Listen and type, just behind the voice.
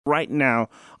right now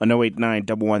on 089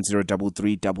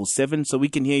 110 so we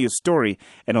can hear your story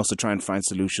and also try and find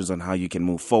solutions on how you can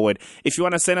move forward. If you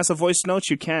want to send us a voice note,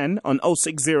 you can on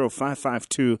 060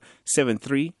 552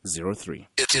 7303.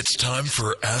 It's time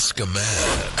for Ask a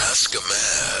Man. Ask a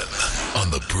Man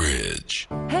on the bridge.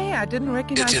 Hey, I didn't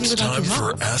recognize you It's without time your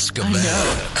for mask. Ask a I Man.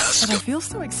 know, Ask but I a feel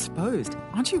so exposed.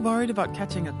 Aren't you worried about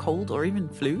catching a cold or even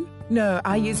flu? No,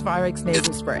 I use Virex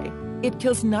nasal spray. It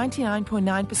kills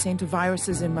 99.9% of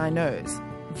viruses in my nose.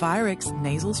 Virex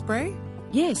nasal spray?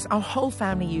 Yes, our whole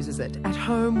family uses it. At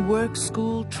home, work,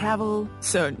 school, travel.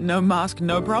 So no mask,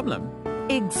 no problem.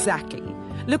 Exactly.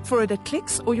 Look for it at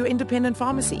Clicks or your independent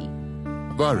pharmacy.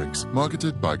 Virex,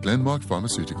 marketed by Glenmark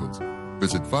Pharmaceuticals.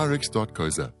 Visit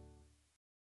virex.co.za.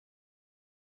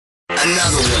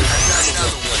 Another one.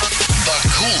 The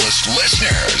coolest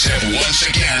listeners have once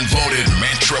again voted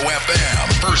Metro FM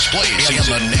first place in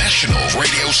the national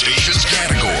radio stations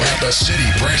category at the City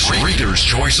Press Reader's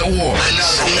Choice Award.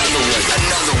 Another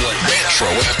one. Metro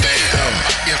FM.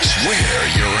 It's where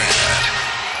you're at.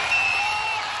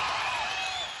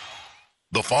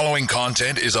 The following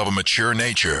content is of a mature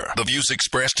nature. The views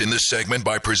expressed in this segment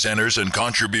by presenters and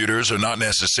contributors are not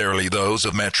necessarily those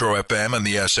of Metro FM and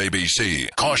the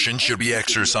SABC. Caution should be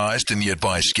exercised in the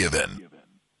advice given.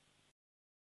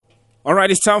 All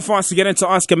right, it's time for us to get into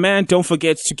Ask a Man. Don't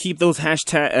forget to keep those the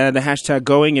hashtag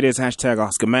going. It is hashtag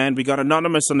Ask a Man. We got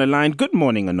Anonymous on the line. Good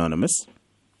morning, Anonymous.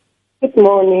 Good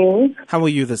morning. How are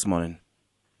you this morning?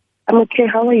 I'm okay.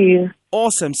 How are you?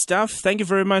 Awesome stuff. Thank you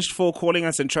very much for calling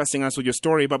us and trusting us with your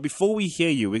story. But before we hear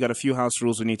you, we got a few house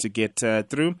rules we need to get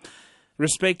through.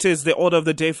 Respect is the order of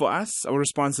the day for us. Our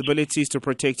responsibility is to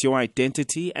protect your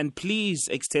identity, and please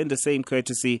extend the same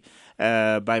courtesy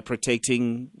by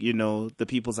protecting, the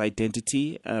people's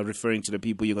identity, referring to the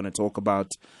people you're going to talk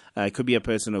about. It could be a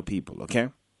person or people, okay?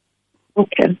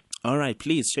 Okay. All right.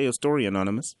 Please share your story,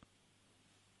 Anonymous.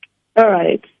 All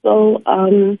right. So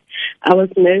I was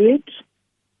married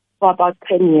for about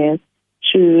 10 years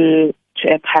to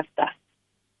a pastor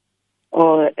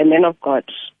or a man of God,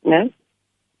 no?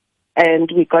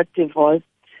 And we got divorced.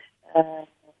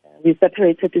 We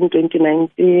separated in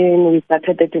 2019. We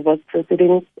started the divorce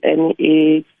proceedings, and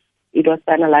it was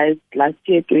finalized last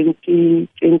year,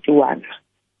 2021.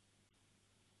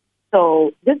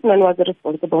 So this man was a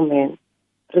responsible man,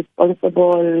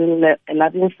 a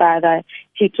loving father.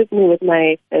 He took me with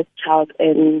my first child,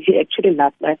 and he actually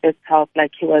loved my first child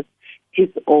like he was his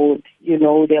own.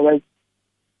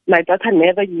 My daughter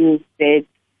never knew that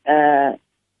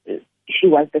he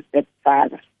was the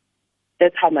stepfather.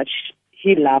 That's how much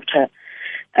he loved her.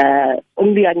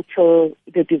 Only until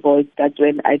the divorce, that's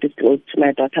when I disclosed to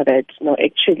my daughter that,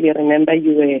 actually, remember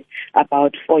you were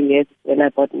about 4 years when I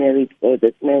got married, so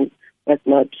this man was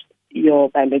not your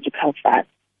biological father.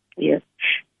 Yes.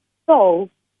 So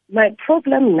my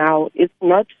problem now is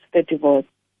not the divorce.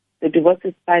 The divorce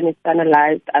is fine, it's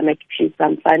finalized, I'm at peace,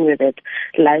 I'm fine with it.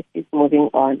 Life is moving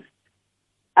on.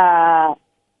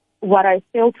 What I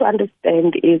fail to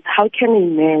understand is how can a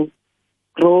man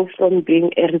grow from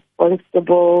being a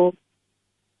responsible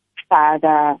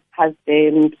father,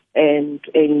 husband, and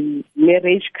a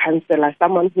marriage counselor,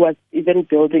 someone who was even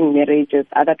building marriages,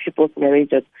 other people's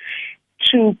marriages,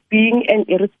 to being an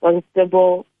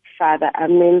irresponsible father? I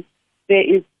mean,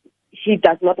 he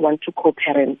does not want to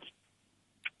co-parent.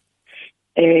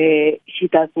 He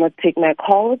does not take my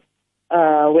calls.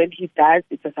 When he does,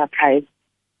 it's a surprise.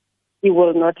 He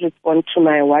will not respond to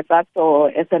my WhatsApp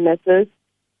or SMSs,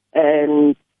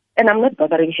 and I'm not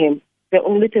bothering him. The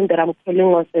only thing that I'm calling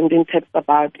or sending text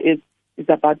about is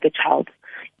about the child.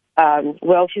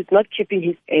 He's not keeping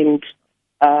his end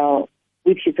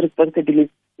with his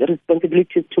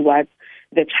responsibilities towards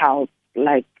the child.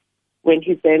 Like when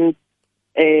he sends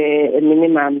a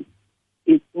minimum,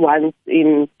 it's once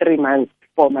in 3 months,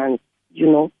 4 months,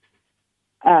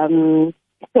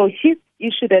 So his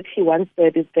issue that he once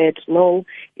said is that, no,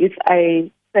 if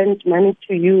I send money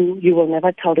to you, you will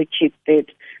never tell the kids that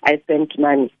I sent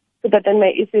money. So, but then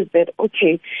my issue is that,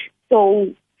 okay,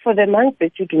 so for the month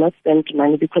that you do not send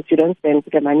money because you don't send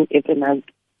the money every month,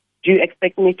 do you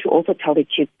expect me to also tell the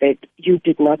kids that you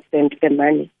did not send the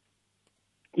money?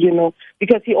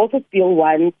 Because he also still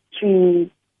wants to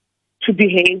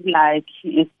behave like he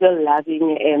is still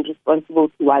loving and responsible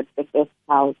towards the first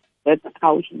child. That's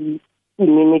how he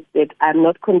mimics it. I'm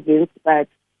not convinced, but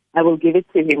I will give it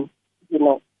to him,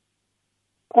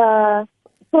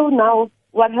 So now,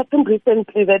 what happened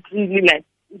recently that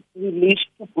really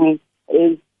shook me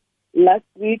is last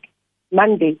week,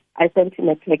 Monday, I sent him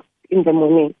a text in the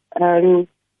morning. The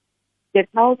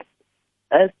child's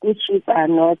school shoes are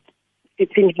not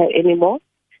fitting her anymore.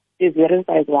 she's wearing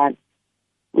size 1.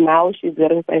 Now she's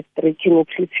wearing size 3. Can you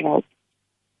please help?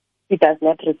 He does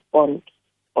not respond.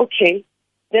 Okay.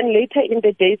 Then later in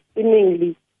the day,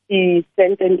 seemingly, he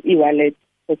sent an e-wallet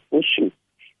for school shoes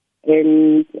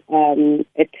and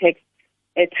a text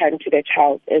airtime to the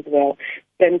child as well.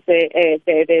 Then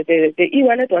the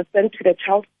e-wallet was sent to the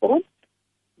child's phone.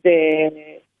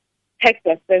 The text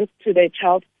was sent to the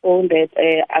child's phone that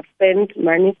I've sent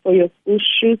money for your school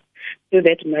shoes so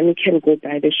that money can go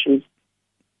buy the shoes.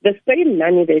 The same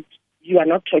money that you are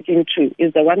not talking to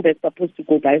is the one that's supposed to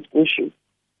go buy school shoes,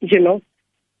 you know.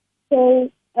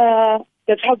 So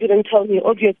the child didn't tell me,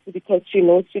 obviously, because she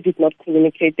knows she did not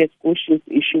communicate the school shoes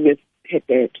issue with her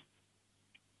dad.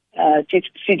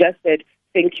 She just said,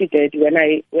 "Thank you, Dad," when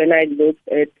I looked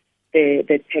at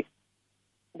the text.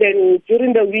 Then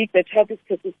during the week, the child is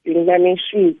persisting, "Mommy,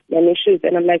 shoes,"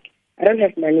 and I'm like, "I don't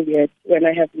have money yet. When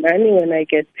I have money, when I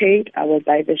get paid, I will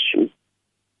buy the shoes."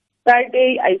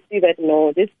 Friday, I see that,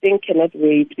 no, this thing cannot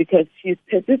wait because she's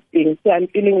persisting. So I'm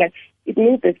feeling like it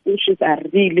means the school shoes are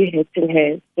really hurting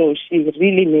her. So she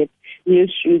really needs new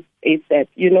shoes ASAP,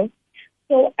 you know.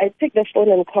 So I take the phone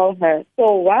and call her.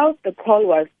 So while the call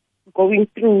was going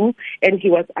through and he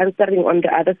was answering on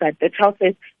the other side, the child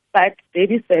says, "But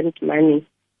Daddy sent money."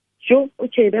 Sure,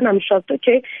 okay, then I'm shocked.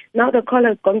 Okay, now the call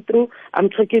has gone through. I'm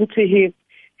talking to him.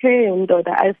 "Hey,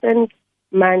 daughter, I sent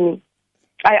money.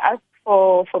 I asked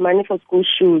for money for school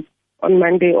shoes on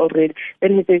Monday already."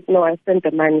 Then he says, "No, I sent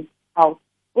the money." "How?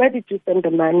 Where did you send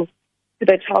the money?" "To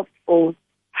the child's phone."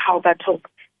 How that talk?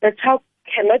 The child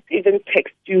cannot even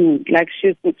text you. Like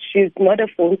she's not a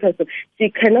phone person. She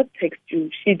cannot text you.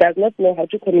 She does not know how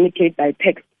to communicate by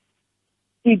text.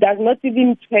 She does not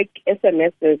even check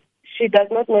SMSs. She does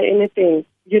not know anything.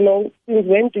 You know, since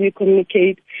when do you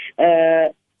communicate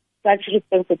such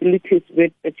responsibilities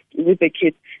with the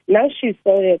kids? Now she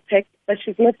saw a text, but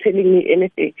she's not telling me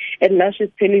anything. And now she's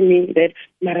telling me that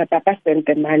Mara Papa sent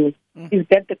the money. Is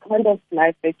that the kind of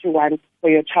life that you want for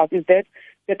your child? Is that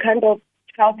the kind of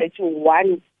child that you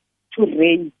want to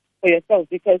raise for yourself?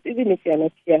 Because even if you're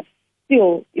not here,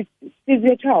 still, it's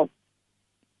your child.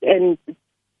 And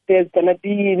there's going to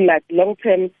be like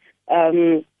long-term,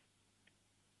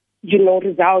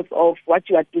 results of what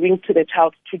you are doing to the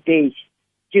child today,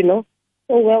 you know.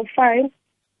 So, well, fine.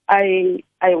 I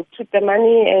took the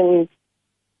money and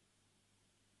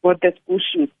bought the school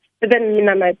shoes. But then,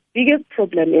 my biggest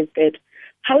problem is that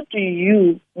how do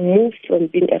you move from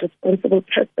being a responsible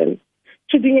person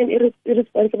to being an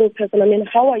irresponsible person? I mean,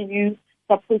 how are you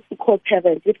supposed to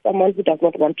co-parent with someone who does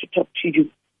not want to talk to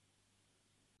you?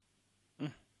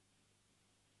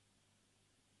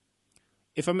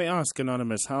 If I may ask,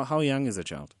 Anonymous, how young is the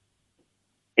child?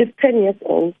 It's 10 years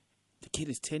old. The kid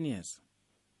is 10 years.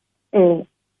 Mm.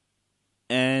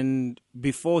 And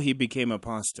before he became a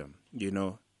pastor, you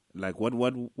know, like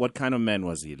what kind of man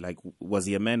was he? Like, was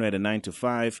he a man who had a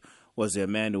 9-to-5? Was he a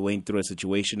man who went through a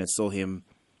situation and saw him,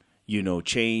 you know,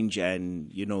 change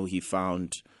and, you know, he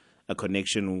found a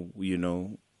connection, you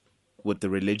know, with the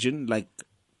religion? Like,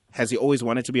 has he always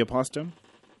wanted to be a pastor?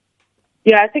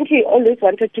 Yeah, I think he always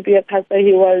wanted to be a pastor.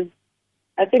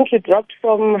 I think he dropped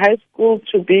from high school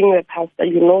to being a pastor.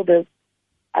 You know, there's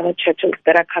other churches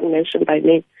that I can't mention by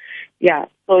name. Yeah,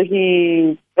 so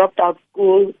he dropped out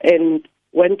school and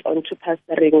went on to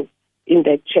pastoring in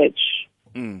the church.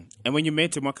 Mm. And when you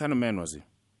met him, what kind of man was he?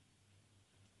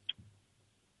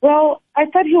 Well, I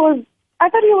thought he was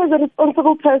a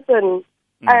responsible person.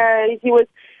 Mm.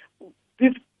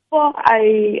 Before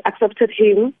I accepted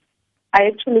him, I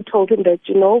actually told him that,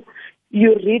 you know,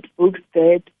 you read books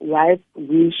that wives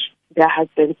wish their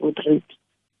husbands would read.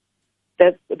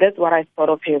 That's what I thought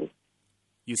of him.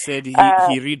 You said he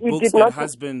read books that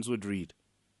husbands would read.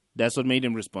 That's what made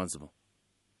him responsible.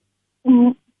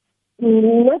 Not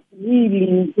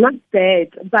really, not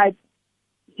that, but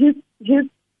his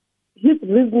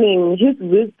reasoning, his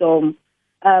wisdom,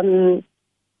 the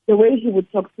way he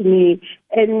would talk to me,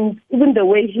 and even the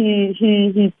way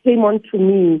he came on to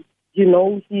me. You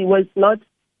know, he was not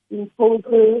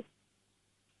impulsive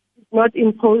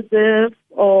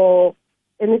or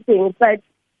anything, but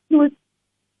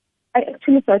I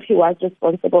actually thought he was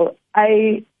responsible.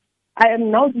 I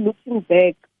am now looking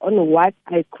back on what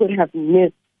I could have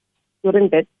missed during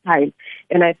that time,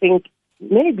 and I think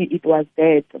maybe it was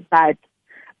that, but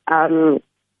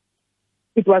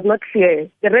it was not clear.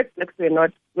 The red flags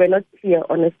were not clear,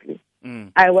 honestly.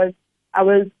 Mm. I was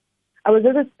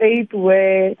at a state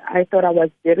where I thought I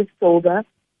was very sober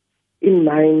in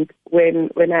mind when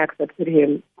I accepted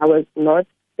him. I was not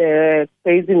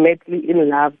crazy madly in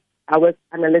love. I was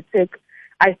analytic.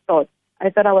 I thought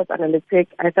I was analytic.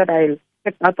 I thought I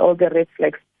checked out all the red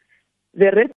flags.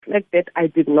 the red flag that I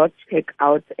did not check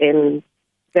out and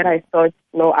that I thought,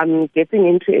 no, I'm getting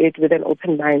into it with an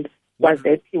open mind was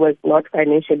that he was not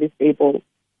financially stable.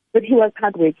 But he was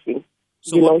hardworking.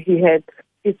 So he had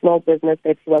his small business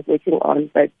that he was working on,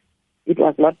 but it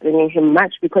was not bringing him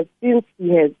much because since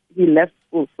he left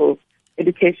school, so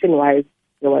education-wise,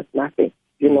 there was nothing,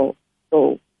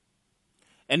 So.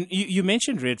 And you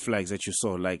mentioned red flags that you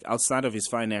saw, like outside of his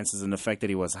finances and the fact that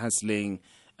he was hustling,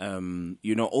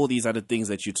 all these other things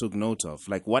that you took note of.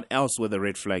 Like, what else were the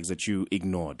red flags that you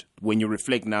ignored? When you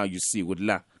reflect now, you see,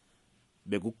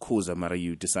 mara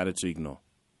you decided to ignore.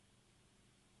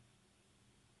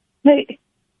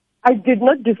 I did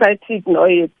not decide to ignore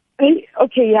it.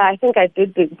 I think I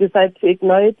did decide to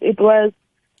ignore it. It was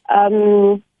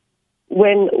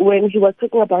when he was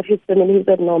talking about his family, he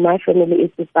said, no, my family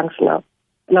is dysfunctional.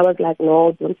 And I was like,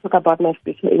 no, don't talk about my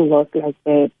future in-laws like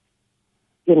that,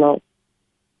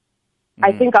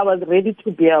 I think I was ready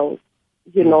to bail,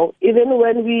 even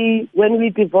when we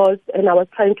divorced and I was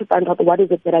trying to find out what is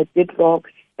it that I did wrong,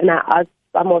 and I asked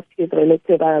some of his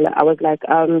relatives, I was like,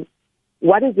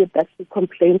 what is it that he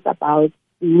complains about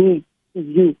me to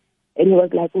you? And he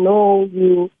was like, no,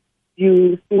 you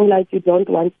seem like you don't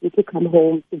want me to come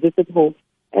home, to visit home.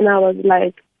 And I was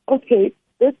like, okay,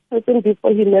 this person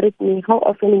before he married me, how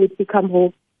often would he come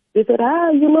home? They said,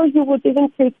 he would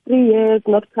even take 3 years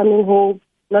not coming home,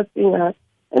 not seeing us.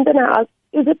 And then I asked,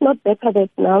 is it not better that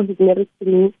now he's married to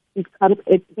me, he comes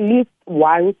at least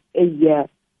once a year?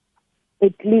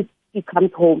 At least he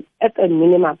comes home. At a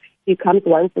minimum, he comes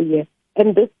once a year.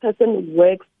 And this person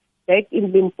works back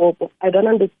in Limpopo. I don't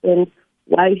understand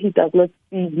why he does not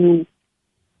see you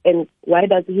and why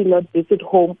does he not visit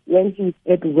home when he's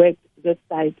at work this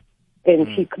side and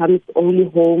he comes only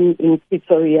home in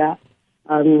Pretoria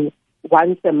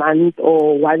once a month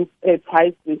or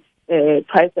twice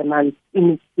a month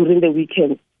during the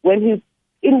weekend. When he's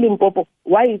in Limpopo,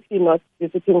 why is he not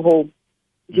visiting home?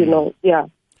 Yeah.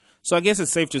 So I guess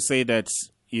it's safe to say that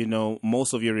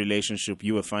most of your relationship,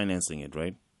 you were financing it,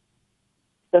 right?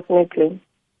 Definitely.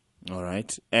 All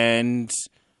right. And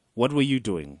what were you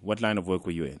doing? What line of work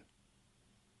were you in?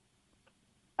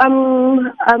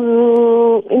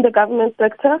 In the government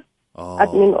sector,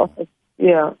 admin office.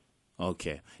 Yeah.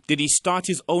 Okay. Did he start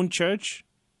his own church,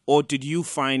 or did you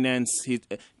finance his?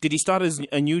 Did he start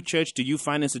a new church? Did you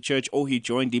finance a church, or he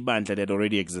joined the band that had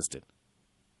already existed?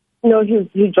 No,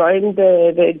 he joined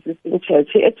the existing church.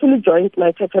 He actually joined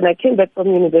my church. When I came back from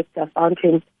university, I found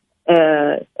him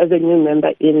as a new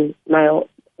member in my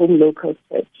home local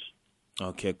church.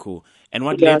 Okay, cool. And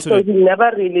what led to so he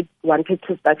never really wanted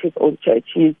to start his own church.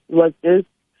 He was just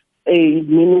a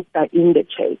minister in the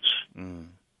church.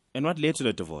 And what led to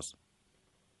the divorce?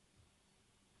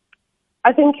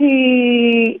 I think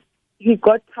he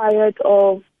got tired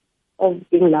of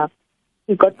being loved.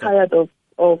 He got tired of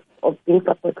being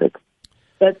supported.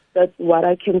 That's what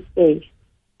I can say.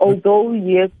 Although,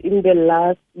 yes, in the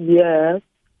last year,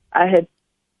 I had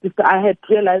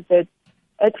realized that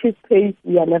at his pace,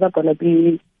 we are never going to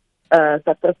be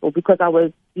successful because I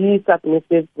was the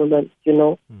submissive woman,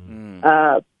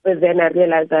 But then I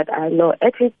realized that I know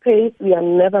at his pace, we are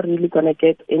never really going to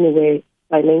get anywhere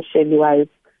financially wise,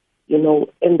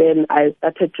 And then I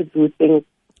started to do things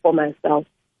for myself.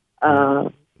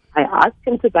 I asked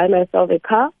him to buy myself a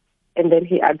car, and then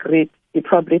he agreed. He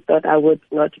probably thought I would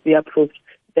not be approved.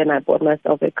 Then I bought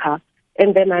myself a car.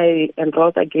 And then I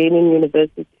enrolled again in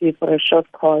university for a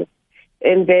short course.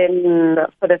 And then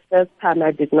for the first time, I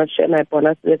did not share my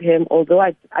bonus with him. Although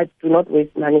I do not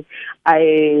waste money,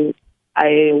 I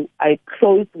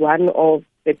closed one of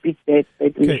the big debts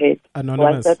that we had.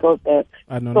 Anonymous. So I settled that.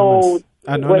 Anonymous. So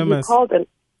Anonymous. when he called and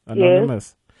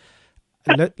Anonymous.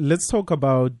 Yes. Let's talk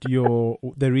about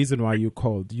the reason why you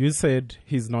called. You said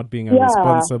he's not being a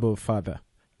responsible father,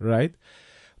 right?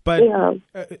 But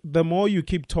the more you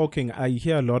keep talking, I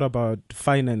hear a lot about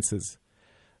finances.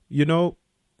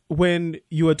 When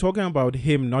you were talking about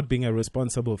him not being a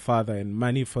responsible father and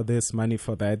money for this, money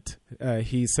for that,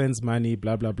 he sends money,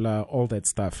 blah, blah, blah, all that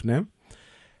stuff, ne?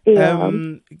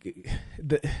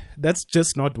 That's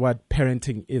just not what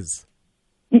parenting is.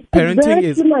 Parenting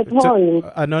is...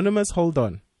 Anonymous, hold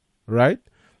on, right?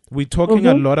 We're talking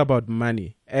a lot about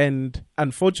money. And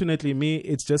unfortunately,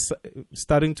 it's just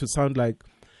starting to sound like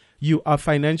you are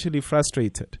financially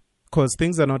frustrated because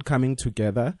things are not coming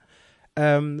together.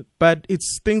 But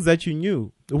it's things that you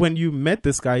knew. When you met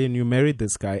this guy and you married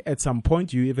this guy, at some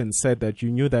point you even said that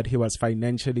you knew that he was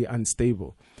financially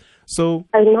unstable. So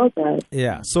I know that.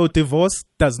 Yeah. So divorce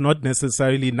does not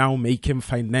necessarily now make him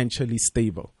financially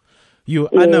stable. You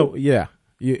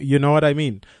know what I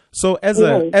mean? So as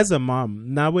a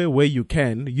mom, now where you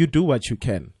can, you do what you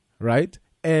can, right?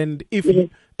 And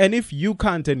if you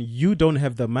can't and you don't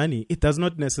have the money, it does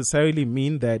not necessarily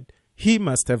mean that he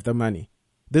must have the money.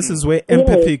 This is where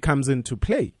empathy comes into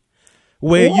play.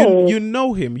 Where you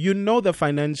know him, you know the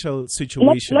financial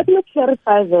situation. Let me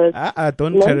clarify this.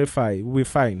 Don't clarify. We're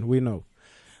fine. We know.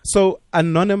 So,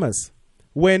 Anonymous,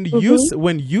 when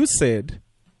you said,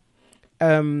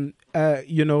 I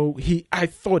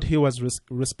thought he was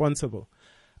responsible,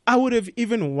 I would have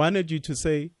even wanted you to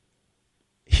say,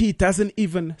 he doesn't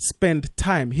even spend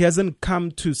time. He hasn't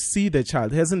come to see the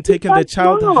child. He hasn't taken the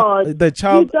child. The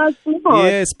child. He does not.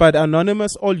 Yes, but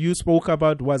Anonymous, all you spoke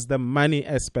about was the money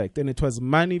aspect. And it was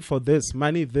money for this,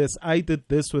 money this. I did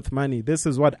this with money. This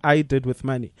is what I did with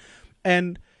money.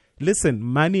 And listen,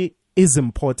 money is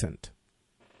important.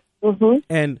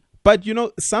 But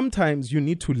sometimes you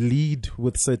need to lead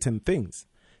with certain things,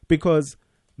 because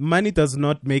money does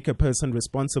not make a person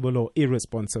responsible or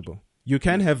irresponsible. You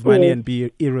can have money and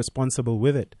be irresponsible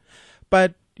with it.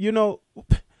 But,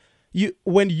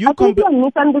 when you... I think you're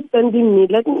misunderstanding me.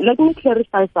 Let me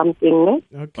clarify something.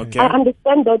 Okay. I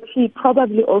understand that he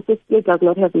probably also still does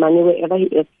not have money wherever he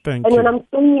is. Thank you. When I'm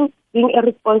saying being a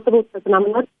responsible person,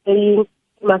 I'm not saying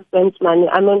he must spend money.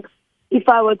 I mean, if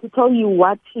I were to tell you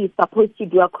what he's supposed to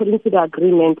do according to the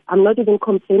agreement, I'm not even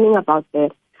complaining about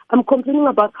that. I'm complaining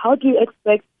about how do you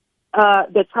expect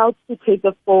the child to take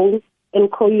the phone and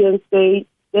call you and say,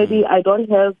 Daddy, I don't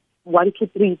have 1, 2,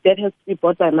 3. That has to be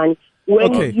bought by money.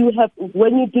 When you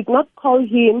did not call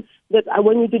him,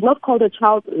 when you did not call the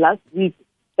child last week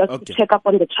just to check up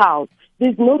on the child,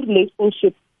 there's no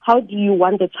relationship. How do you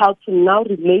want the child to now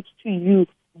relate to you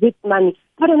with money?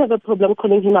 I don't have a problem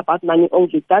calling him about money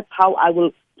only. That's how I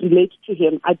will relate to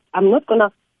him. I'm not going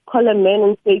to call a man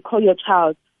and say, call your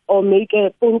child, or make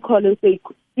a phone call and say,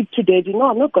 speak to Daddy.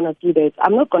 No, I'm not going to do that.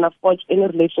 I'm not going to forge any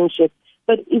relationship.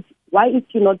 But why is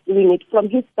he not doing it from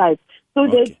his side? So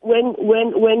that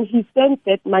when he sends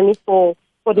that money for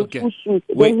the school shoes,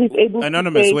 when he's able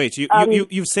Anonymous, to say...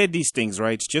 you've said these things,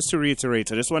 right? Just to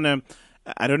reiterate, I just want to...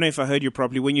 I don't know if I heard you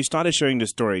properly. When you started sharing the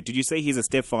story, did you say he's a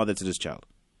stepfather to this child?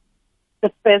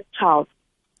 The first child.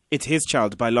 It's his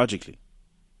child, biologically?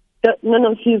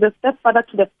 No, he's a stepfather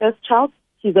to the first child.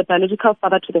 He's a biological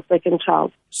father to the second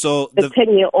child. So the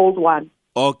 10-year-old one.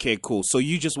 Okay, cool. So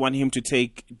you just want him to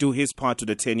do his part to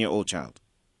the 10-year-old child?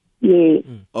 Yeah.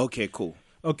 Okay, cool.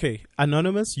 Okay,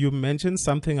 Anonymous, you mentioned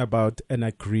something about an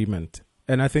agreement.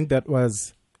 And I think that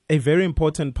was a very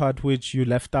important part which you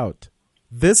left out.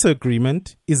 This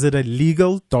agreement, is it a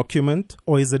legal document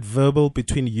or is it verbal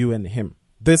between you and him?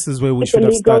 This is where we should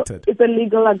have started. It's a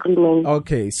legal agreement.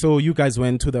 Okay, so you guys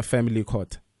went to the family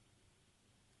court.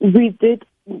 We didn't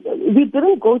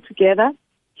go together.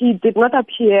 He did not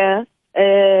appear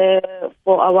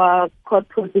for our court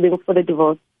proceedings for the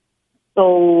divorce.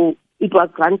 So it was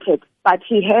granted. But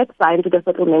he had signed the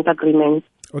settlement agreement.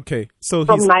 Okay. So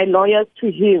from my lawyers to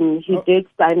him, he did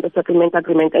sign the settlement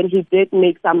agreement, and he did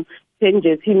make some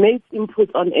changes. He made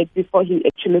input on it before he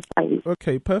actually signed.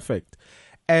 Okay, perfect.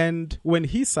 And when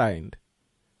he signed,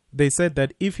 they said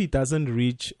that if he doesn't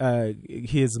reach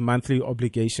his monthly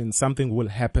obligation, something will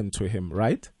happen to him,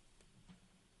 right?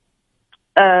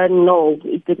 No,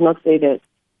 it did not say that.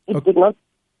 It did not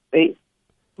say.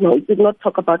 No, it did not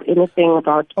talk about anything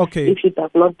about if he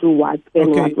does not do what,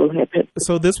 then what will happen.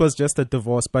 So this was just a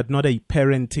divorce, but not a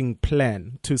parenting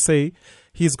plan to say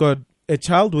he's got a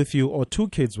child with you or 2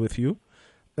 kids with you,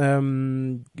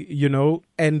 and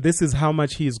this is how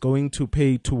much he is going to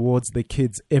pay towards the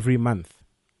kids every month.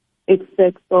 It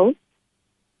said so.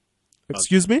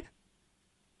 Excuse me?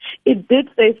 It did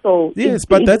say so. Yes,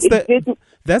 but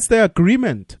that's the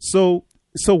agreement. So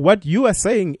what you are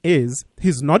saying is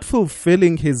he's not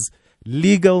fulfilling his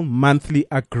legal monthly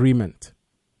agreement.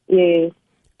 Yeah.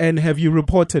 And have you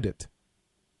reported it?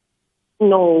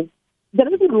 No. The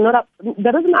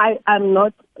reason I'm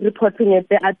not reporting it,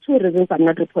 there are 2 reasons I'm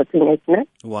not reporting it. Ne?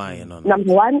 Why? No.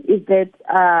 Number 1 is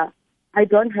that I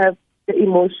don't have the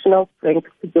emotional strength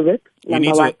to do it.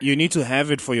 You need to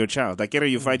have it for your child. Akira,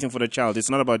 you're fighting for the child. It's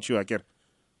not about you, Akira.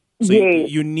 So yes.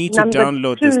 you need to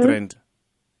download this trend.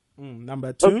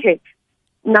 Number 2? Okay.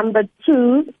 Number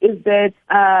 2 is that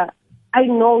I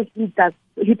know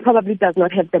he probably does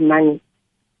not have the money.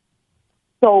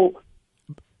 So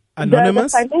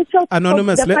Anonymous,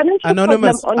 Anonymous,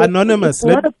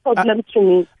 not a problem to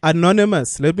me.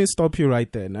 Anonymous, let me stop you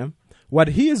right there. Now. What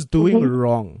he is doing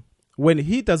wrong, when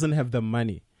he doesn't have the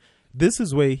money, this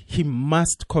is where he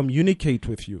must communicate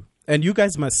with you. And you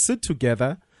guys must sit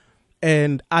together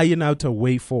and iron out a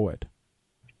way forward.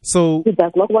 So he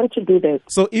does not want to do that.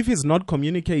 So if he's not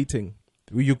communicating,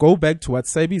 you go back to what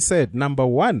Sebi said. Number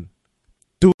one,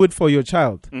 do it for your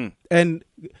child. And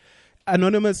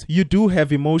Anonymous, you do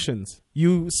have emotions.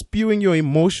 You spewing your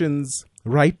emotions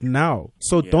right now.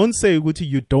 So don't say, Uguti,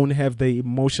 you don't have the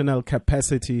emotional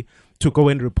capacity to go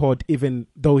and report, even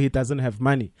though he doesn't have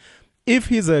money. If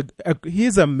he's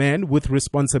a man with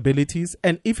responsibilities,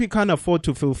 and if he can't afford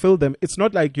to fulfill them, it's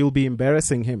not like you'll be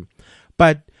embarrassing him.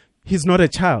 But he's not a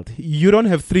child. You don't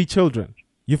have 3 children.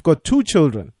 You've got 2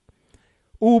 children.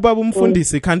 Ubaba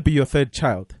Mfundisi can't be your 3rd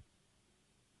child.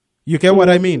 You get what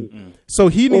I mean? So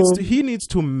he needs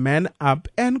to man up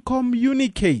and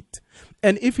communicate.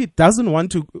 And if he doesn't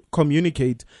want to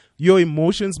communicate, your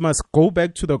emotions must go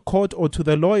back to the court or to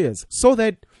the lawyers, so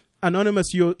that,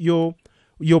 Anonymous, your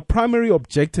primary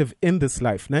objective in this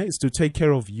life is to take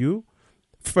care of you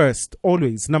first,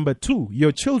 always. Number 2,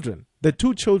 your children, the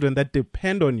 2 children that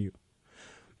depend on you.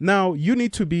 Now, you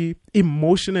need to be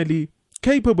emotionally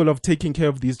capable of taking care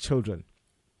of these children.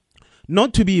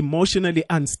 Not to be emotionally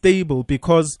unstable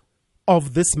because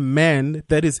of this man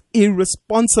that is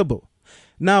irresponsible.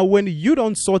 Now, when you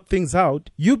don't sort things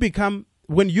out, whether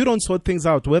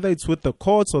it's with the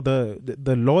courts or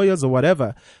the lawyers or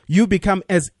whatever, you become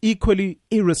as equally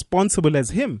irresponsible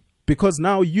as him, because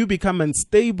now you become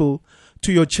unstable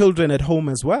to your children at home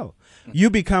as well. You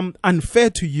become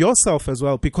unfair to yourself as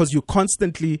well, because you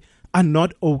constantly are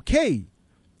not okay.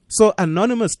 So,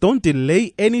 Anonymous, don't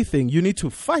delay anything. You need to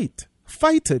fight.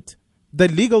 Fight it. The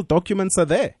legal documents are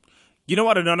there. You know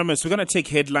what, Anonymous? We're going to take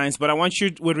headlines, but I want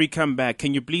you, when we come back,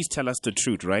 can you please tell us the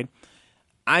truth, right?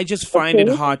 I just find it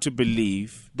hard to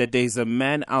believe that there's a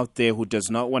man out there who does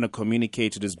not want to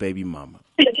communicate to his baby mama.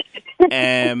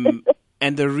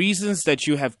 And the reasons that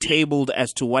you have tabled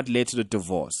as to what led to the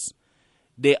divorce,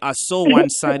 they are so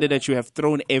one-sided that you have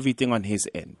thrown everything on his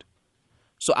end.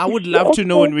 So I would love to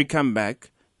know, when we come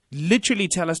back, literally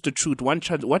tell us the truth.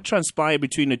 What transpired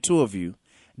between the two of you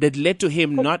that led to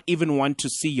him not even want to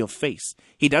see your face?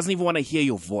 He doesn't even want to hear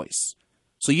your voice.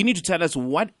 So you need to tell us,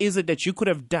 what is it that you could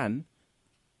have done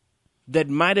that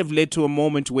might have led to a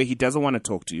moment where he doesn't want to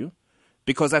talk to you?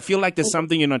 Because I feel like there's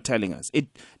something you're not telling us.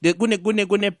 There's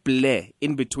gune play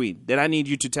in between that I need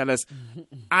you to tell us.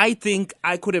 I think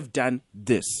I could have done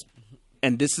this,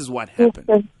 and this is what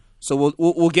happened. So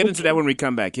we'll get into that when we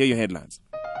come back. Here are your headlines.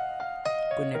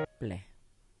 Gune play.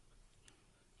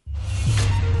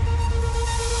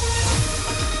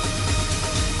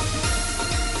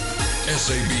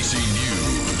 SABC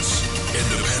News,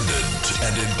 independent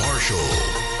and impartial.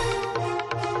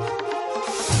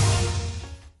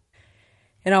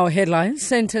 In our headlines,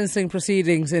 sentencing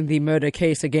proceedings in the murder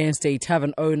case against a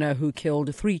tavern owner who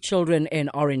killed 3 children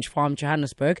in Orange Farm,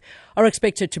 Johannesburg, are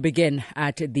expected to begin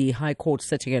at the High Court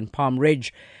sitting in Palm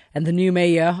Ridge. And the new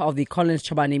mayor of the Collins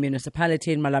Chabane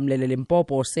municipality in Malamlele,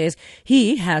 Limpopo, says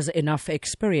he has enough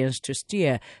experience to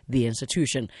steer the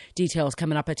institution. Details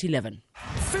coming up at 11.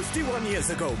 51 years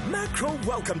ago, Macro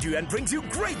welcomed you and brings you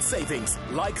great savings,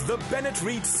 like the Bennett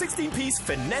Reed 16-piece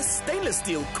Finesse stainless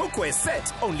steel cookware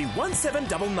set, only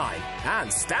 1799,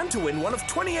 and stand to win one of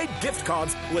 28 gift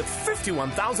cards worth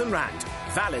 51,000 rand.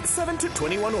 Valid 7 to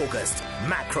 21 August.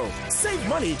 Macro, save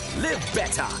money, live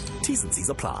better. T's and C's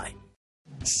apply.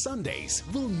 Sundays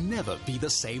will never be the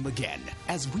same again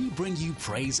as we bring you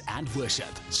praise and worship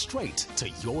straight to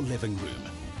your living room.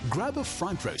 Grab a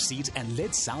front row seat and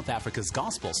let South Africa's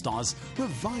gospel stars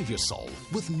revive your soul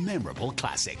with memorable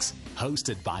classics.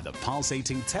 Hosted by the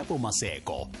pulsating Tepo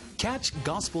Maseko. Catch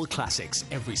Gospel Classics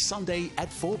every Sunday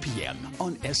at 4 p.m.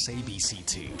 on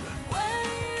SABC2.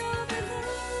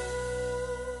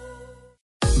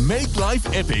 Make life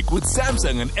epic with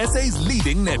Samsung and SA's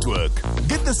leading network.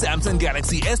 Get the Samsung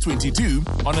Galaxy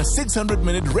S22 on a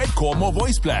 600-minute red core more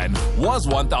voice plan. Was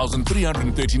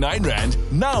 1,339 Rand,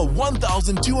 now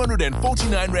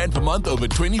 1,249 Rand per month over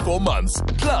 24 months.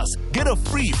 Plus, get a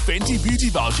free Fenty Beauty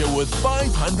voucher worth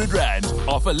 500 Rand.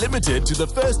 Offer limited to the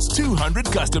first 200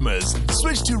 customers.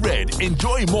 Switch to red,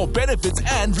 enjoy more benefits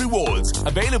and rewards.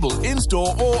 Available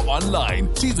in-store or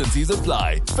online. T's and C's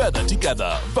apply. Further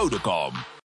together. Vodacom.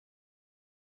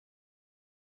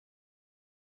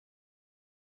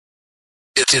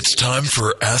 It's time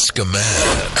for Ask a Man.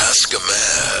 Ask a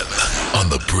Man on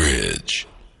the bridge.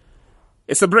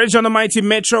 It's the bridge on the mighty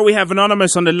Metro. We have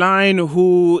Anonymous on the line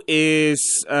who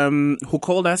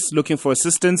called us looking for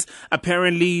assistance.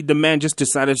 Apparently, the man just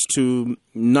decided to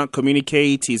not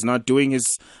communicate. He's not doing his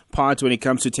part when it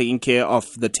comes to taking care of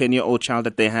the 10-year-old child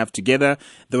that they have together.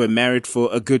 They were married for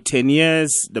a good 10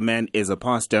 years. The man is a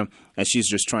pastor, and she's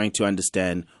just trying to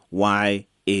understand why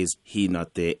is he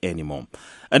not there anymore.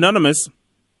 Anonymous,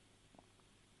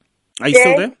 are you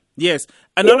still there? Yes.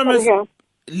 Anonymous,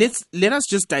 let us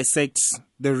just dissect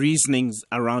the reasonings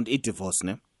around a divorce,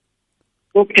 ne?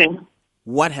 Okay.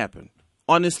 What happened?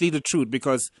 Honestly, the truth,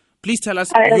 because please tell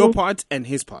us your part and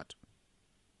his part.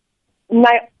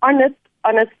 My honest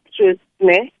truth,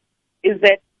 ne, is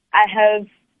that I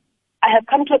have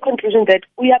come to a conclusion that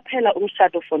we are phela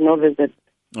umshado for no reason.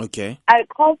 Okay. I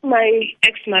called my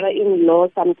ex-mother-in-law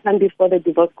sometime before the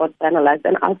divorce got finalized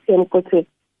and asked him,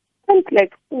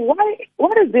 like,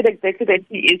 what is it exactly that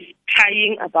he is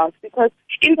crying about? Because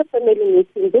in the family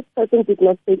meeting, this person did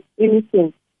not say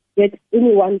anything that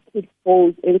anyone could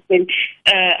hold and say,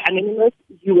 Anonymous,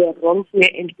 you were wrong here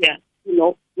and here.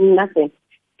 Nothing.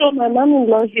 So my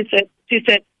mom-in-law, she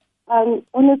said,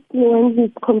 honestly, when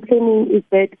he's complaining is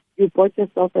that you bought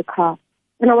yourself a car.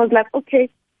 And I was like, okay,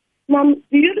 Mom,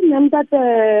 do you remember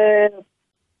the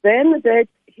van that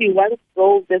he once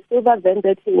drove, the silver van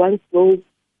that he once drove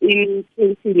in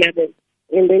 2011?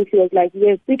 And then she was like,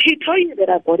 yes. Did he tell you that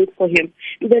I bought it for him?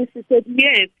 And then she said,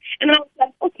 yes. And I was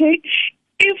like, okay,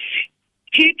 if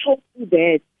he told you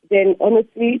that, then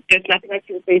honestly, there's nothing I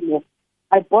can say more.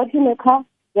 I bought him a car,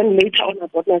 then later on I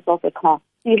bought myself a car.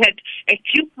 He had a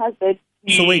few cars that...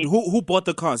 So wait, who bought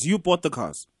the cars? You bought the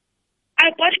cars?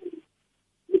 I bought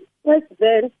him first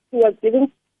van. He was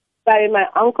given by my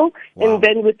uncle, and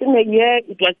then within a year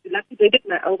it was dilapidated.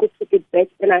 My uncle took it back,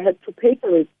 and I had to pay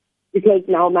for it because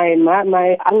now my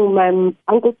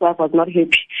uncle's wife was not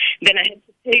happy. Then I had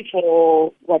to pay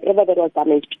for whatever that was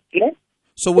damaged. Yeah?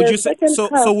 So would you say?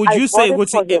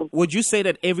 Would you say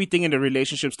that everything in the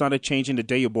relationship started changing the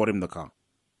day you bought him the car?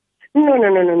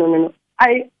 No.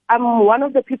 I'm one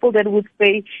of the people that would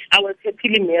say I was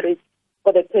happily married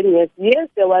for the 10 years. Yes,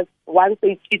 there was one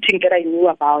say cheating that I knew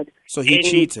about. So he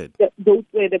cheated. Those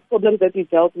were the problems that we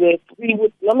dealt with. We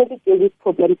would normally deal with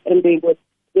problems, and they would.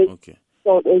 Okay.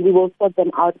 So we will sort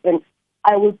them out. And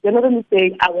I would generally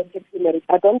say I was happily married.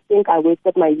 I don't think I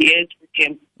wasted my years with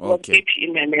him. I was happy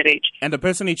in my marriage. And the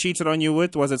person he cheated on you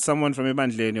with, was it someone from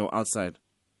Ibandleni or outside?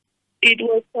 It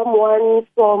was someone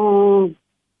from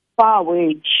far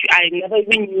away. I never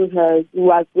even knew her. He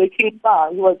was working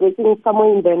far. He was working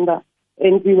somewhere in Venda,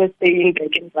 and we were staying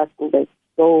back in Rustenburg.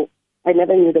 So I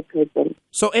never knew the person.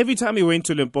 So every time he went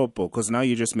to Limpopo, because now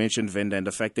you just mentioned Venda and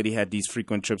the fact that he had these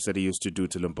frequent trips that he used to do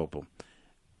to Limpopo,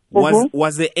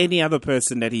 was there any other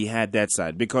person that he had that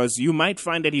side? Because you might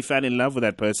find that he fell in love with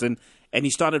that person and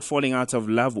he started falling out of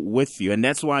love with you. And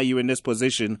that's why you're in this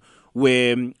position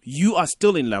where you are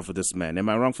still in love with this man. Am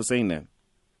I wrong for saying that?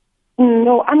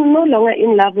 No, I'm no longer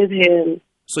in love with him.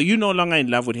 So you're no longer in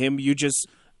love with him. You're just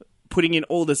putting in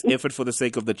all this effort for the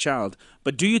sake of the child.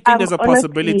 But do you think there's a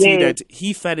possibility that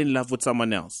he fell in love with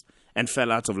someone else and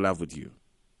fell out of love with you?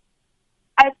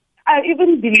 I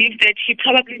even believe that he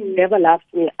probably never loved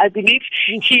me. I believe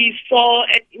he saw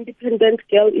an independent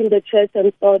girl in the church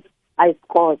and thought, I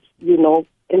scored,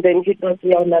 and then he thought,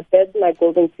 that's my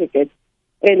golden ticket.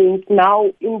 And now,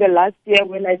 in the last year,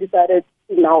 when I decided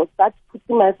to now start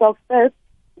putting myself first,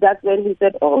 that's when he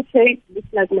said, okay, looks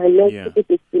like my love ticket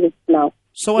is finished now.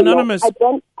 So Anonymous, I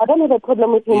don't have a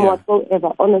problem with him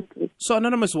whatsoever, honestly. So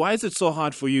Anonymous, why is it so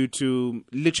hard for you to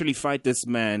literally fight this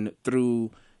man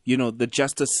through, the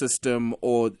justice system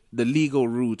or the legal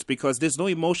route? Because there's no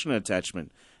emotional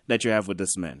attachment that you have with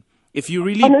this man. If you're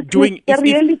really honestly, the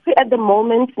reality at the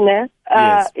moment,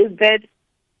 is that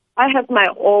I have my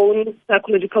own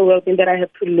psychological well-being that I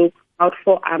have to look out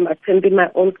for. I'm attending my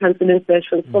own counseling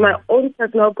sessions for my own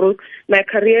personal growth. My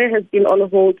career has been on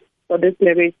hold for this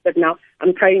marriage, but now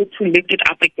I'm trying to lift it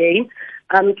up again.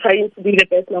 I'm trying to be the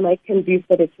best mom I can be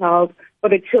for the child, for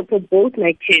both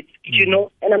my kids,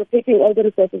 and I'm taking all the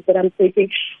resources that I'm taking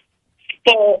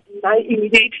for my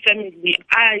immediate family.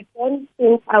 I don't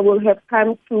think I will have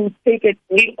time to take a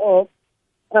day off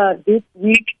this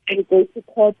week and go to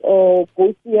court or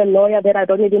go see a lawyer that I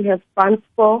don't even have funds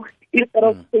for, instead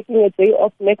of taking a day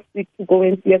off next week to go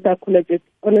and see a psychologist.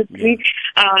 Honestly,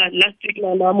 last week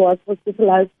my mom was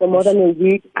hospitalized for more than a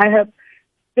week.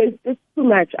 There's just too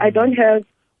much. I don't have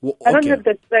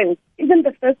the strength. Even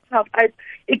the first half,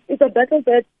 it's a battle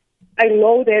that I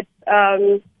know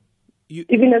that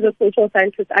even as a social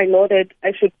scientist, I know that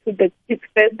I should put the kids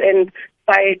first and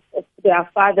fight their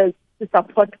fathers to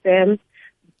support them.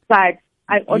 But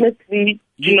I honestly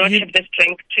do not have the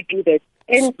strength to do that.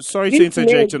 And sorry to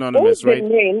interject, Anonymous, right?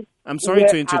 I'm sorry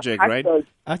to interject, right?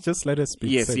 I just let us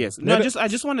speak. Yes. No, I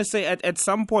just want to say at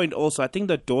some point also, I think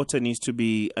the daughter needs to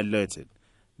be alerted,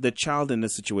 the child in the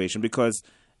situation, because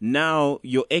now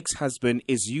your ex-husband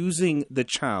is using the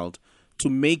child to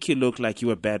make you look like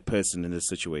you're a bad person in this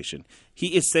situation.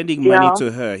 He is sending money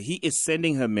to her. He is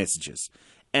sending her messages.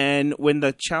 And when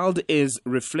the child is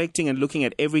reflecting and looking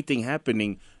at everything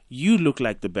happening, you look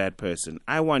like the bad person.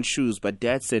 I want shoes, but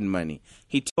dad sent money.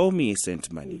 He told me he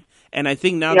sent money. And I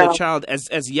think now the child,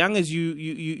 as young as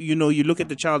you know, you look at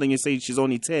the child and you say she's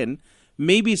only 10,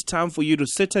 maybe it's time for you to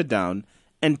sit her down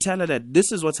and tell her that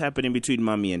this is what's happening between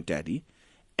mommy and daddy.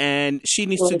 And she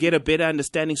needs to get a better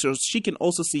understanding so she can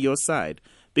also see your side.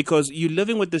 Because you're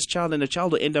living with this child and the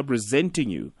child will end up resenting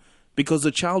you. Because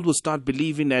the child will start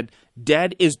believing that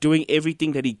dad is doing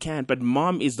everything that he can, but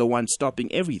mom is the one stopping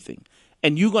everything.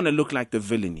 And you're going to look like the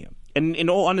villain here. And in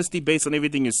all honesty, based on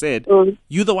everything you said,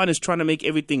 you're the one who's trying to make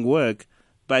everything work.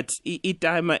 But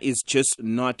Itaima is just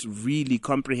not really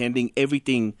comprehending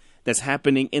everything that's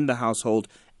happening in the household.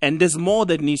 And there's more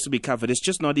that needs to be covered. It's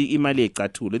just not imali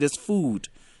ekatula. There's food.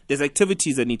 There's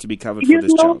activities that need to be covered for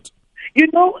this child. You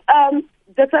know,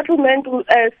 the settlement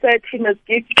said he must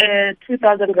give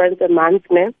 2,000 rands a month,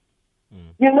 ne?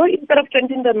 You know, instead of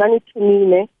sending the money to me,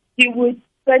 ne, he would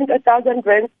send 1,000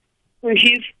 rands to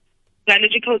his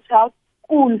biological child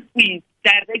school fees,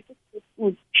 directly to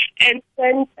school, and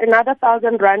send another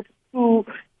 1,000 rand to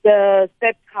the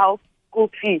step house school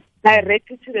fees,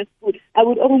 directly to the school. I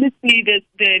would only see the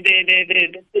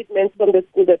statements from the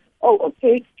school that, oh,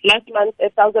 okay, last month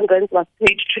 1,000 rand was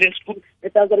paid to the school,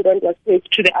 1,000 rand was paid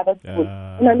to the other school.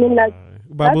 And I mean, like,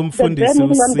 that's the bare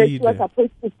minimum that you are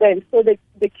supposed to spend. So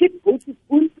the kids go to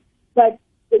school, but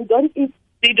they don't eat,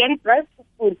 they don't drive to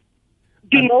school.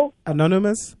 You know?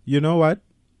 Anonymous, you know what?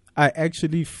 I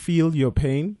actually feel your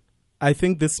pain. I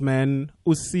think this man,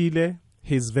 Usile,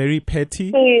 he's very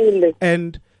petty.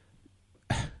 And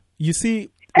you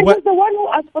see... And he's the one who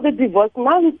asked for the divorce.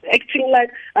 Now he's acting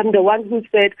like I'm the one who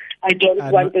said,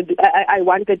 I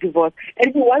want a divorce.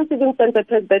 And he wants even send a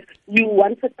test that you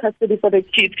wanted custody for the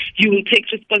kids. You will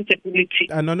take responsibility.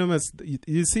 Anonymous,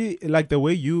 you see, like the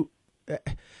way you...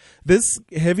 this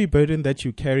heavy burden that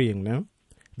you're carrying now,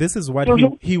 this is what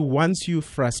he wants you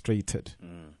frustrated.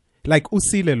 Like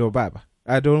Usile lo baba.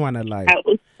 I don't want to lie.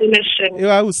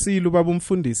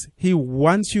 He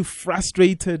wants you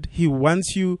frustrated. He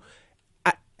wants you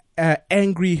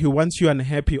angry. He wants you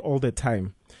unhappy all the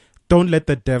time. Don't let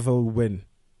the devil win.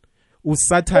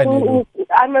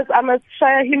 I must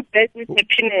share him back with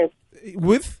happiness.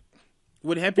 With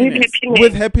happiness.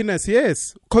 With happiness,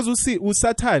 yes. Because you see,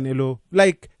 Usatan,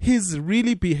 like he's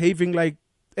really behaving like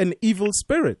an evil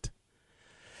spirit.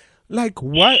 Like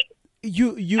what?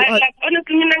 You are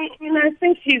honestly, I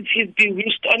think he's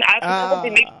bewitched. I've never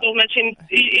believed so much in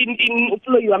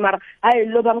Uplo Yuamara. I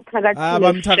love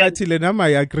him. I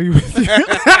agree with you.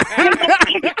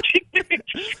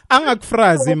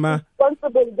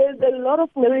 There's a lot of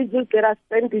marriages that are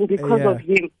spending because of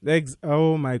him.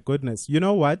 Oh my goodness. You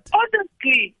know what?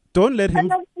 Honestly. Don't let him.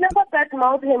 And I'll never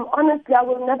badmouth him. Honestly, I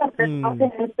will never badmouth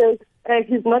him and say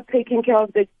he's not taking care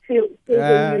of the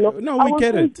children. No, we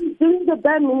get it. He's doing the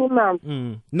bare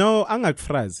minimum. No, angak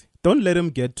phrase. Don't let him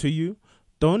get to you.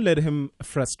 Don't let him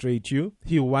frustrate you.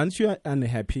 He wants you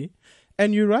unhappy.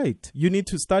 And you're right. You need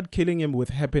to start killing him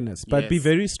with happiness. But be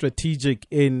very strategic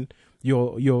in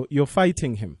your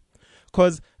fighting him.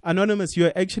 Because, Anonymous,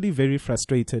 you're actually very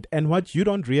frustrated. And what you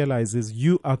don't realize is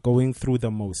you are going through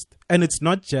the most. And it's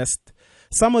not just...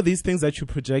 Some of these things that you're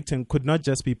projecting could not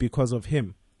just be because of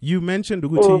him. You mentioned,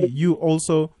 Uguti,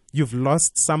 you've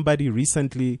lost somebody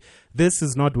recently. This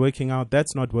is not working out.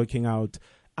 That's not working out.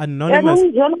 Anonymous...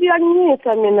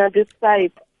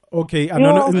 Okay,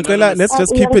 Anonymous, let's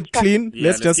just keep it clean.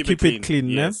 Let's just keep it clean.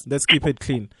 Yes. Let's keep it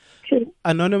clean.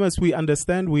 Anonymous, we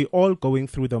understand we're all going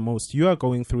through the most. You are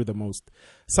going through the most.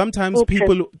 Sometimes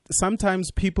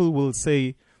people will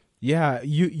say,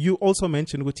 you also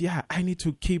mentioned, I need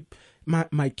to keep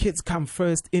my kids come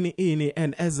first.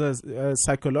 And as a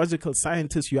psychological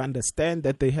scientist, you understand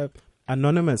that they have...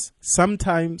 Anonymous,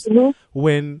 sometimes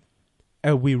when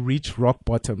we reach rock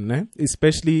bottom,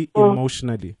 especially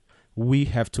emotionally, we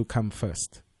have to come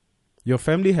first. Your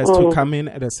family has to come in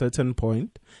at a certain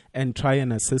point and try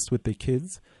and assist with the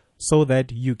kids so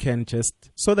that you can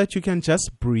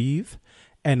just breathe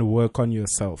and work on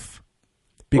yourself.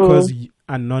 Because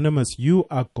Anonymous, you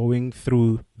are going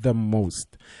through the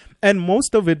most. And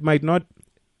most of it might not,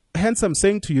 hence I'm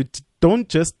saying to you, don't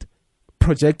just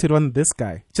project it on this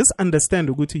guy. Just understand,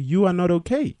 Uguti, you are not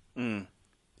okay.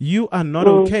 You are not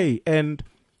okay. And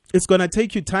it's going to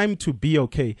take you time to be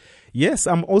okay. Yes,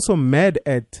 I'm also mad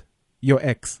at your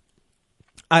ex.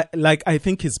 I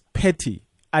think he's petty.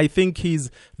 I think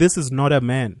this is not a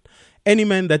man. Any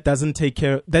man that doesn't take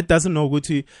care, that doesn't know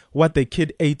what the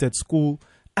kid ate at school.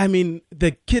 I mean,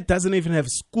 the kid doesn't even have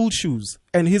school shoes.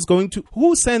 And he's going to,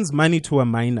 who sends money to a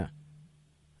minor?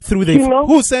 through their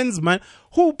who sends money?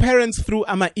 Who parents through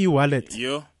ama e-wallet?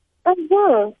 You.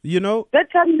 You know,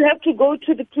 that time you have to go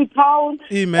to the pre-town.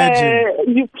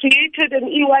 Imagine you created an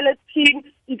e-wallet pin,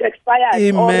 it expired,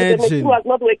 imagine, or the machine was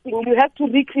not working. You have to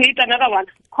recreate another one.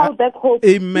 Call back home.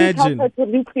 Imagine, to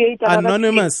recreate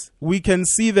Anonymous. Pin. We can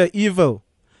see the evil.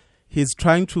 He's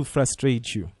trying to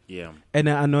frustrate you. Yeah. And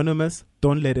Anonymous,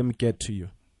 don't let him get to you.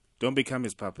 Don't become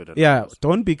his puppet. Yeah,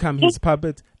 don't become his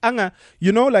puppet. Anga,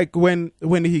 you know, like when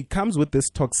he comes with this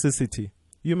toxicity,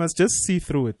 you must just see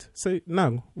through it. Say,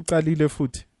 no,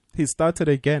 he started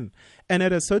again. And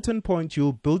at a certain point,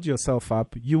 you'll build yourself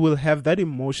up. You will have that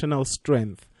emotional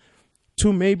strength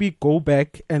to maybe go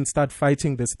back and start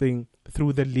fighting this thing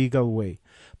through the legal way.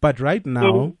 But right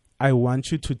now, I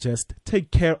want you to just take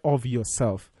care of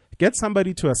yourself. Get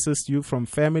somebody to assist you from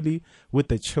family with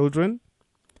the children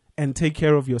and take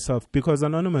care of yourself. Because,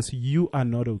 Anonymous, you are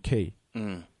not okay.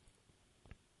 Okay?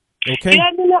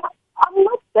 Yeah, I'm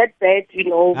not that bad, you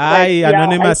know.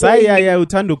 Anonymous,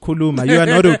 utando kuluma. You are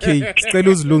not okay.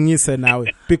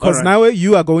 Because right. Now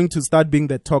you are going to start being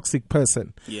the toxic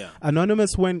person. Yeah.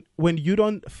 Anonymous, when you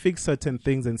don't fix certain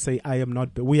things and say, I am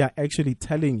not, we are actually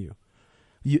telling you.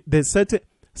 There's certain,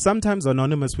 sometimes,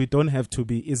 Anonymous, we don't have to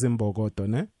be izimbogoto,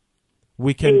 ne?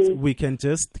 We can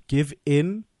just give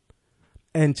in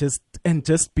and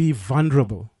just be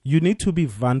vulnerable. You need to be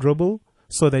vulnerable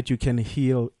so that you can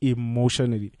heal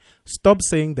emotionally. Stop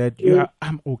saying that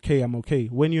I'm okay.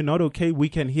 When you're not okay, we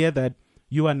can hear that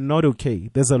you are not okay.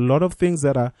 There's a lot of things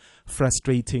that are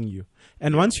frustrating you.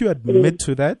 And once you admit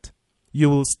to that, you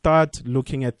will start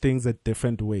looking at things a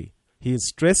different way. He is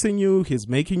stressing you. He's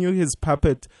making you his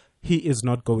puppet. He is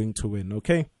not going to win,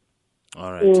 okay?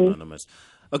 All right, Anonymous.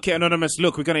 Okay, Anonymous,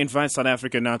 look, we're going to invite South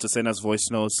Africa now to send us voice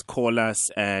notes, call us,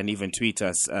 and even tweet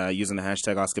us using the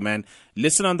hashtag #AskAMan.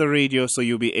 Listen on the radio so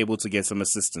you'll be able to get some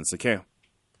assistance, okay?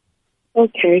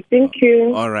 Okay, thank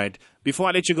you. All right. Before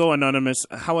I let you go, Anonymous,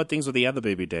 how are things with the other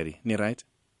baby daddy? Right?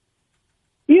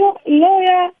 Your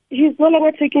lawyer, he's no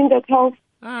longer taking the call.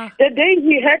 The day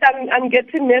he heard I'm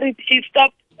getting married, he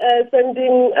stopped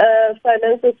sending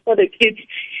finances for the kids,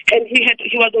 and he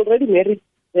was already married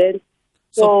then.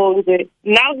 So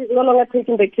now he's no longer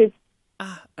taking the kids.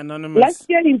 Anonymous. Last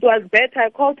year it was better. I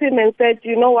called him and said,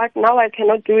 you know what, now I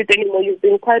cannot do it anymore. You've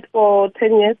been quiet for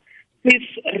 10 years. Please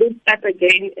restart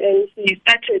again. And he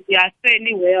started,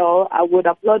 fairly well. I would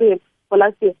applaud him for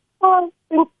last year.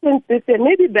 Since this year,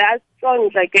 maybe they're strong.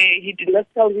 Like he did not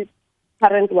tell his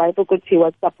current wife because he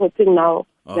was supporting now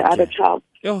the other child.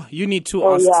 Oh, you need to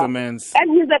ask the man.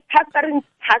 And he's a pastoring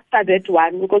pastor, that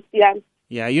one, because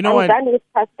yeah, you know what? I'm done with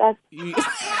pastors.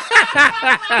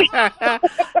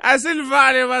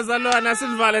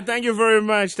 Asilvale, thank you very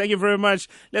much. Thank you very much.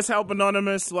 Let's help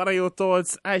Anonymous. What are your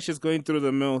thoughts? Aisha's going through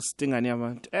the mill.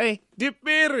 Hey,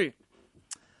 Dipiri.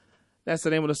 That's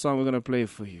the name of the song we're going to play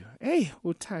for you. Hey,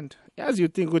 Utand. As you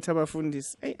think,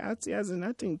 Utabafundis. Hey, Atsi has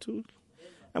nothing to.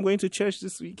 I'm going to church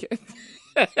this weekend.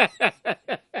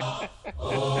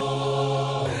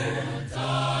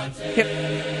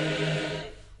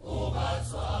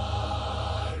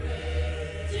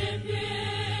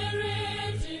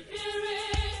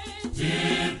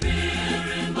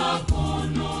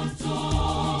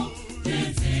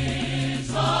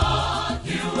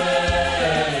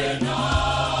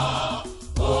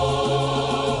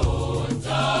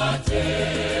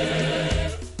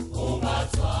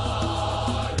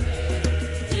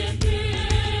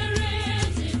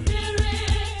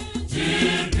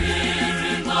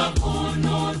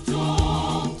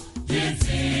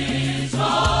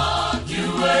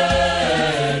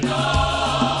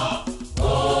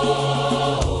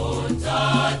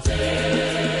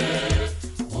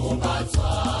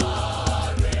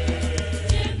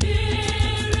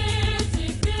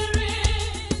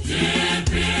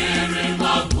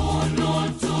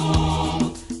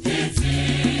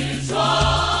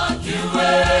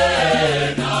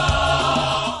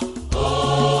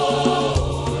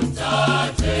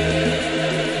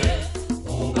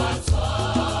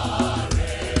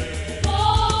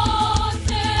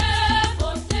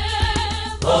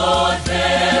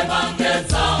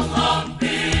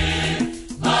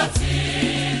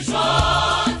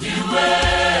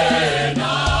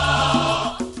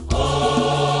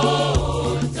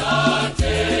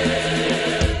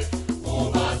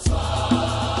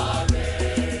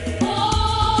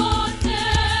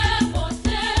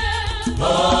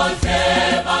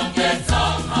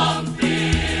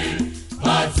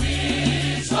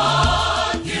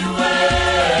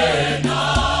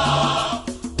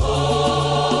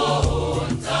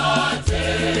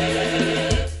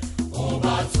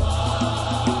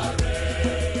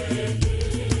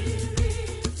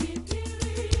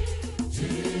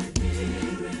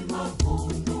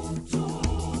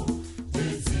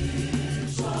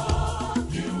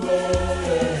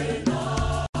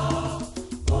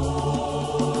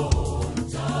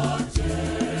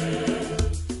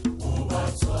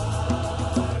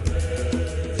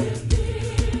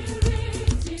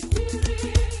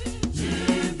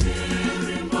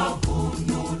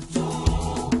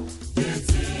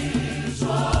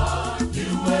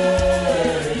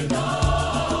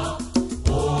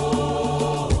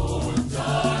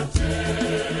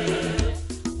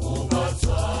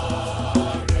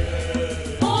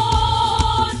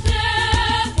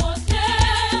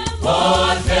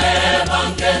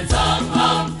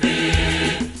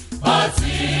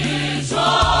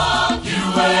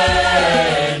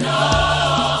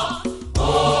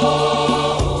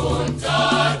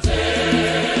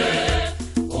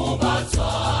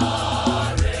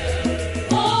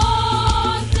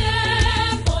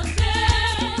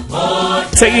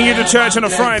 Taking you to church on a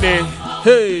Friday.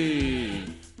 Hey.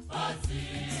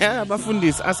 Yeah,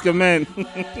 Bafundis, ask a man.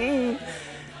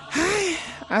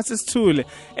 As is tool.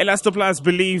 Elastoplast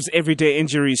believes everyday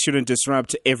injuries shouldn't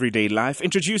disrupt everyday life.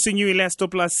 Introducing new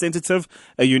Elastoplast Sensitive,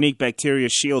 a unique bacteria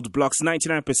shield, blocks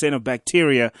 99% of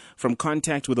bacteria from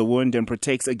contact with a wound and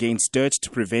protects against dirt to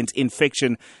prevent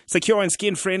infection. Secure and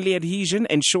skin-friendly adhesion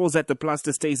ensures that the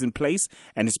plaster stays in place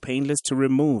and is painless to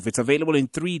remove. It's available in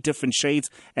 3 different shades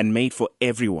and made for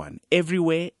everyone,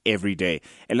 everywhere, every day.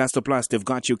 Elastoplast have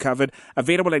got you covered.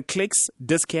 Available at Clicks,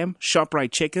 Discam,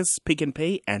 ShopRite Checkers, Pick n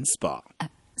Pay, and Spar.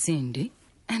 Cindy,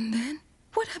 and then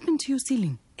what happened to your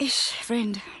ceiling? Ish,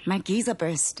 friend, my geyser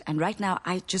burst, and right now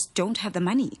I just don't have the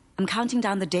money. I'm counting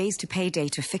down the days to payday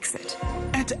to fix it.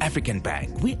 At African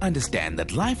Bank, we understand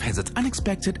that life has its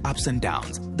unexpected ups and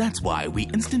downs. That's why we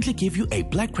instantly give you a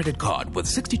black credit card with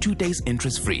 62 days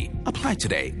interest-free. Apply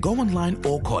today, go online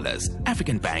or call us.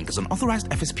 African Bank is an authorized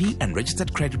FSP and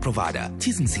registered credit provider.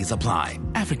 T's and C's apply.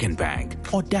 African Bank,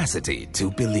 audacity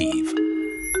to believe.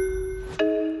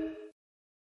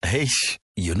 Hey,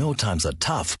 you know times are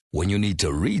tough when you need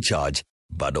to recharge,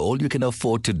 but all you can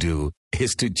afford to do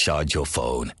is to charge your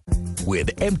phone.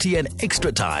 With MTN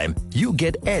Extra Time, you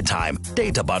get airtime,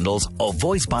 data bundles, or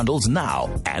voice bundles now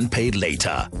and paid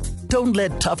later. Don't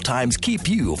let tough times keep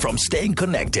you from staying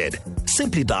connected.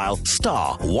 Simply dial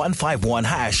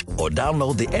 *151# or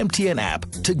download the MTN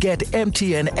app to get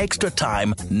MTN Extra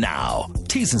Time now.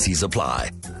 T's and C's apply.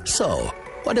 So,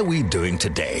 what are we doing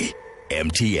today?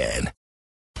 MTN.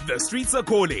 The streets are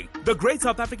calling. The Great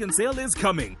South African Sale is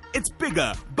coming. It's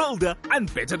bigger, bolder,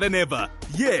 and better than ever.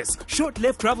 Yes, Short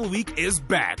Left Travel Week is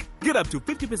back. Get up to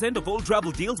 50% of all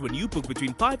travel deals when you book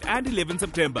between 5 and 11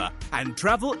 September. And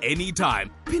travel anytime.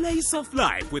 Play soft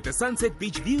life with a sunset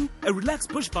beach view, a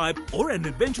relaxed bush vibe, or an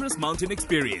adventurous mountain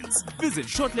experience. Visit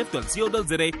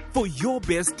shortleft.co.za for your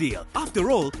best deal.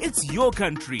 After all, it's your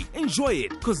country. Enjoy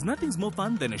it, because nothing's more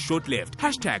fun than a short left.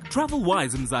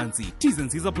 #TravelWise Mzansi. T's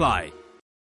and C's apply.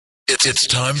 It's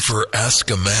time for Ask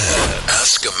a Man.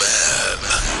 Ask a Man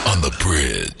on the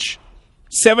bridge.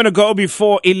 7 to go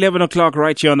before 11 o'clock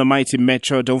right here on the Mighty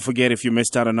Metro. Don't forget, if you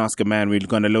missed out on Ask a Man, we're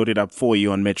going to load it up for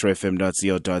you on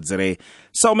metrofm.co.za.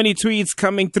 So many tweets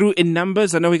coming through in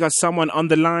numbers. I know we got someone on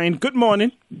the line. Good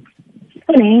morning.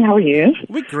 Morning, how are you?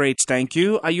 We're great, thank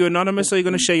you. Are you anonymous or are you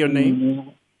going to share your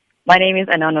name? My name is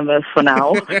Anonymous for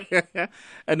now.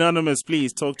 Anonymous,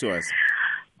 please talk to us.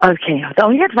 Okay, the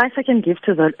only advice I can give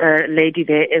to the lady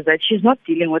there is that she's not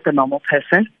dealing with a normal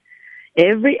person.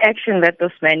 Every action that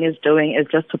this man is doing is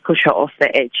just to push her off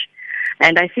the edge.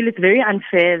 And I feel it's very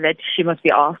unfair that she must be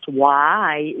asked,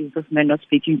 why is this man not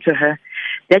speaking to her?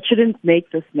 That shouldn't make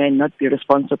this man not be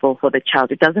responsible for the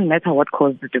child. It doesn't matter what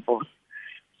caused the divorce.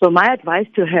 So my advice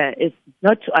to her is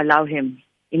not to allow him.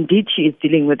 Indeed, she is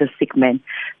dealing with a sick man.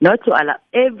 Not to allow.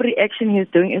 Every action he's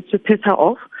doing is to piss her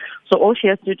off. So all she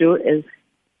has to do is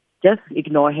just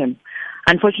ignore him.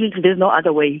 Unfortunately, there's no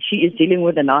other way. She is dealing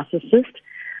with a narcissist,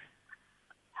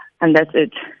 and that's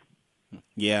it.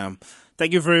 Yeah.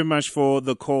 Thank you very much for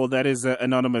the call. That is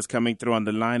Anonymous coming through on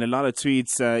the line. A lot of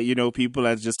tweets, people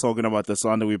are just talking about the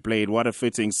song that we played. What a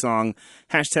fitting song.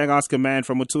 #Ask a Man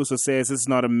from Mutusa says, this is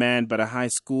not a man, but a high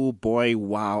school boy.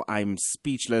 Wow, I'm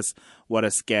speechless. What a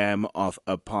scam of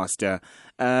a pastor.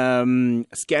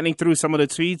 Scanning through some of the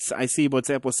tweets, I see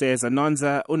Botsepo says,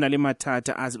 Anonza, unalima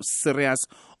tata as serious.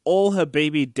 All her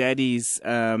baby daddies,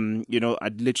 are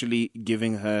literally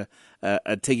giving her,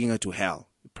 taking her to hell.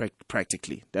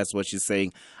 Practically. That's what she's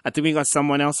saying. I think we got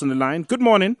someone else on the line. Good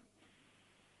morning.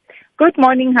 Good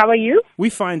morning. How are you?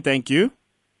 We're fine, thank you.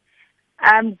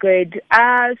 I'm good.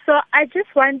 So I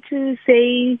just want to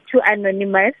say to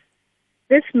Anonymous,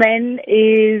 this man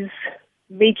he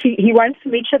wants to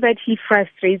make sure that he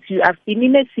frustrates you. I've been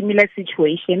in a similar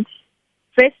situation.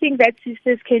 First thing that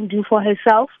sisters can do for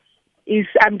herself is,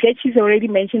 I'm glad she's already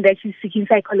mentioned that she's seeking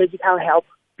psychological help.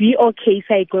 Be okay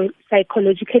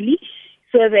psychologically,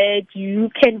 so that you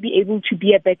can be able to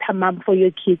be a better mom for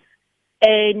your kids.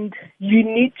 And you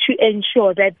need to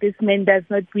ensure that this man does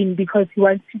not win because he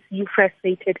wants to see you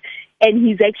frustrated. And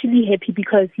he's actually happy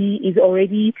because he is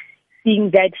already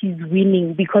seeing that he's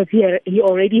winning because he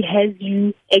already has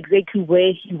you exactly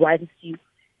where he wants you.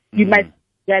 You must,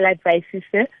 girl advice,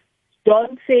 sister.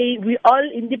 Don't say we're all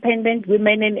independent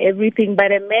women and everything,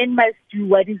 but a man must do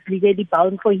what is legally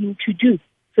bound for him to do.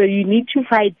 So you need to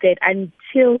fight that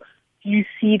until you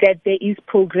see that there is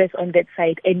progress on that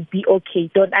side and be okay.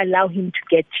 Don't allow him to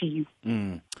get to you.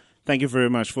 Thank you very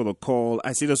much for the call.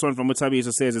 I see this one from Mutabi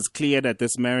who says it's clear that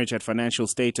this marriage had financial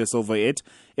status over it.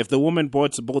 If the woman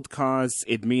bought both cars,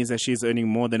 it means that she's earning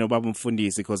more than Obaba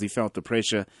Mfundisi because he felt the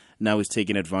pressure. Now he's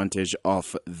taking advantage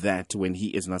of that when he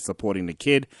is not supporting the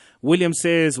kid. William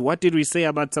says, what did we say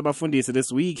about Tabafundisi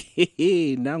this week?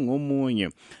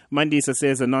 Mandisa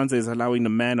says Anonza is allowing the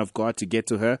man of God to get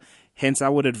to her. Hence, I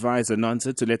would advise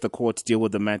Anonza to let the court deal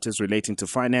with the matters relating to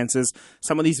finances.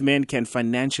 Some of these men can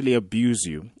financially abuse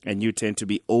you, and you tend to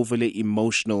be overly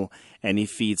emotional, and he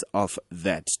feeds off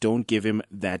that. Don't give him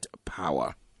that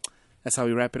power. That's how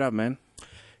we wrap it up, man.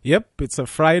 Yep, it's a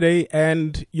Friday,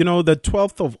 and, you know, the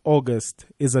 12th of August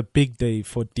is a big day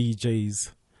for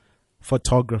DJs,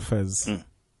 photographers,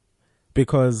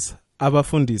 because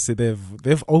Abafundisi,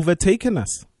 they've overtaken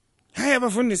us. They've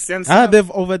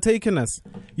overtaken us.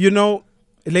 You know,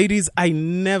 ladies, I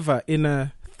never in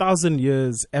 1,000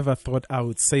 years ever thought I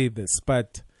would say this,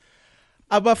 but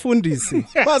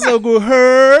Abafundisi,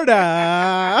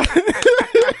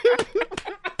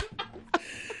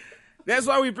 that's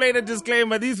why we play the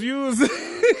disclaimer. These views.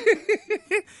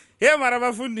 Yeah,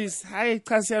 Abafundisi. Hi,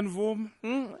 Kasian Vum.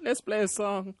 Let's play a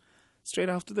song straight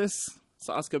after this.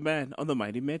 So Ask a Man on the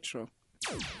Mighty Metro.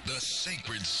 The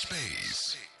Sacred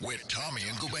Space with Tommy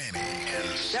and Gubani.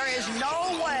 There is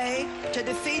no way to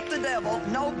defeat the devil,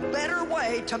 no better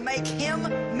way to make him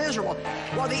miserable.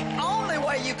 Well, the only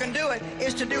way you can do it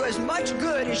is to do as much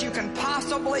good as you can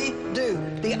possibly do.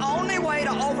 The only way to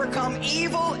overcome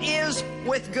evil is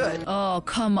with good. Oh,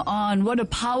 come on. What a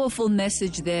powerful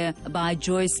message there by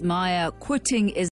Joyce Meyer. Quitting is